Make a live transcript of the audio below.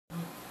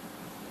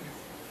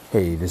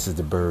Hey, this is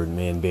the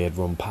Birdman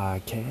Bedroom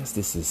Podcast.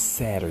 This is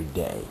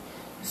Saturday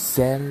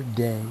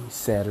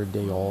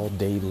all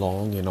day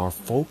long. And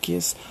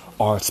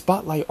our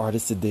spotlight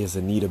artist today is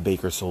Anita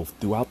Baker. So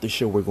throughout the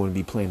show, we're going to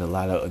be playing a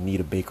lot of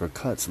Anita Baker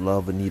cuts.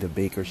 Love Anita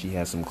Baker. She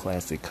has some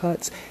classic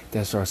cuts.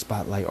 That's our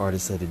spotlight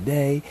artist of the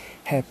day.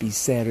 Happy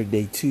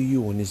Saturday to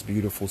you on this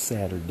beautiful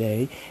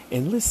Saturday.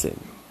 And listen,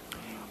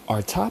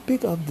 our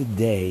topic of the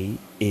day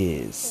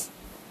is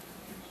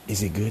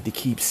it good to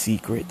keep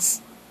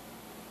secrets?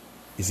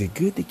 Is it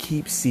good to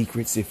keep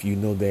secrets if you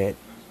know that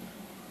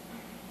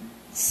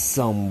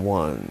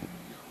someone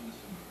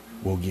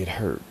will get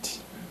hurt?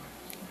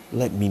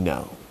 Let me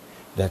know.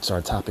 That's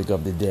our topic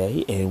of the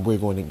day, and we're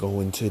going to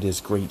go into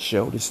this great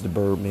show. This is the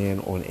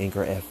Birdman on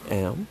Anchor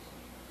FM.